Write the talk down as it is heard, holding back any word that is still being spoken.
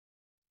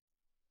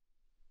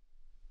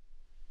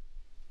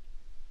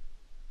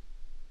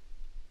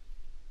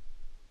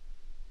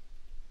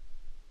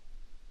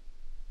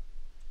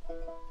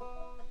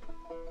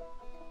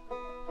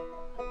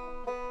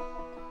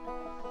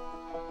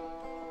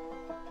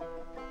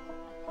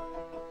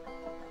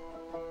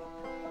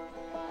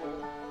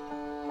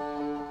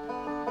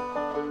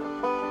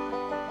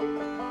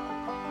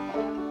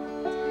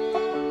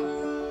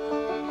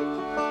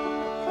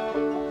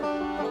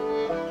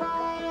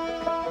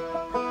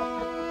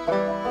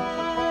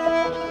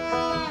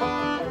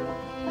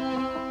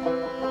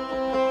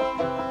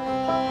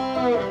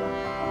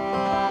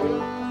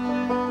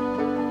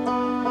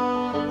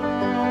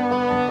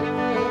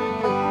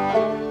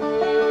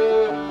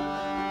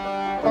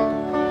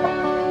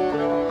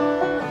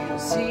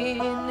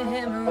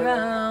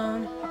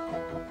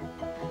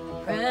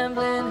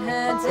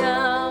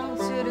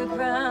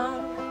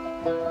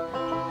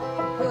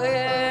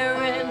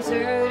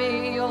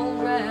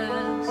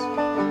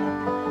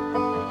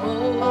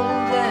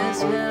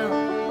as hell.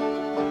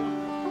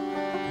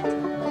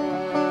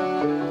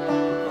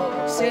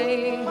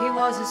 Say he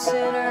was a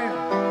sinner,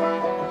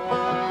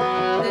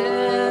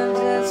 lived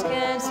a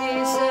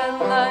scanty sad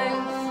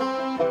life.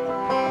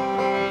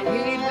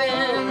 He'd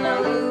been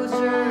a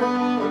loser,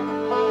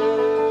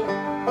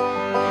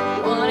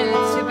 wanted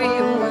to be a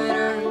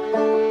winner.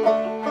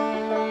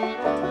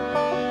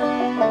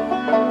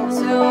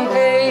 So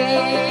hey,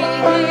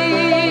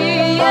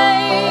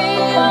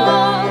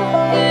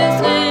 his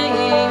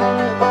name,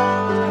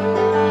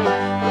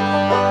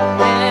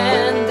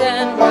 and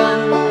then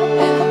run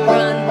and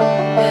run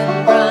and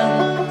run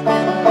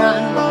and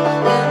run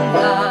and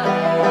hide.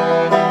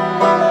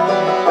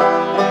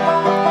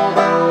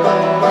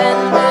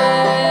 And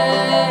then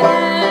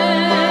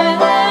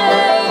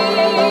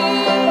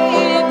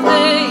he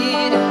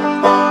played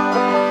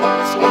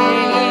his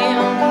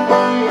game,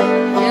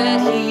 yet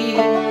he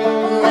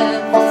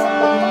left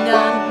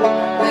none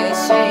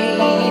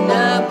wishing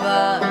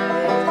abide.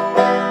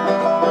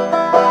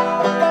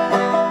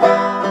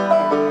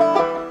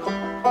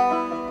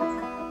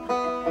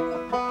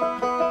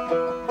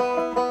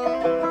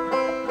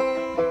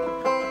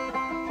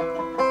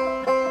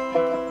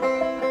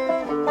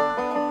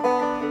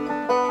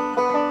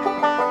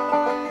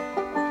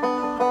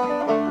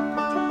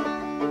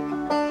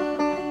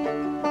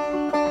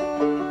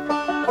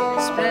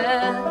 His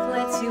path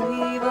led to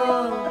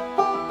evil,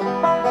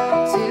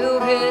 to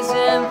his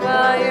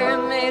empire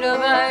made of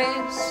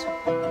ice,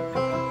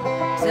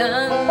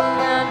 done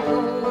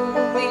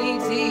unholy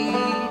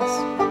deeds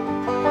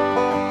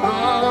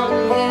on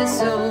his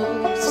soul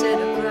set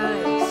a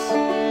price.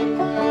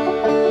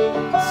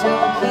 So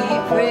he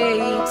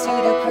prayed to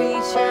the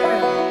preacher,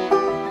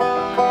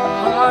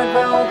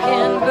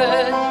 heartbroken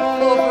but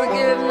for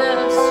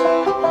forgiveness,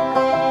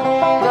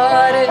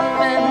 but it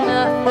meant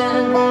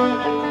nothing.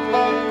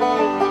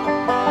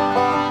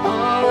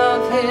 All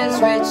of his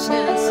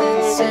richness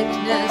and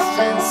sickness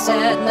and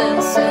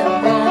sadness and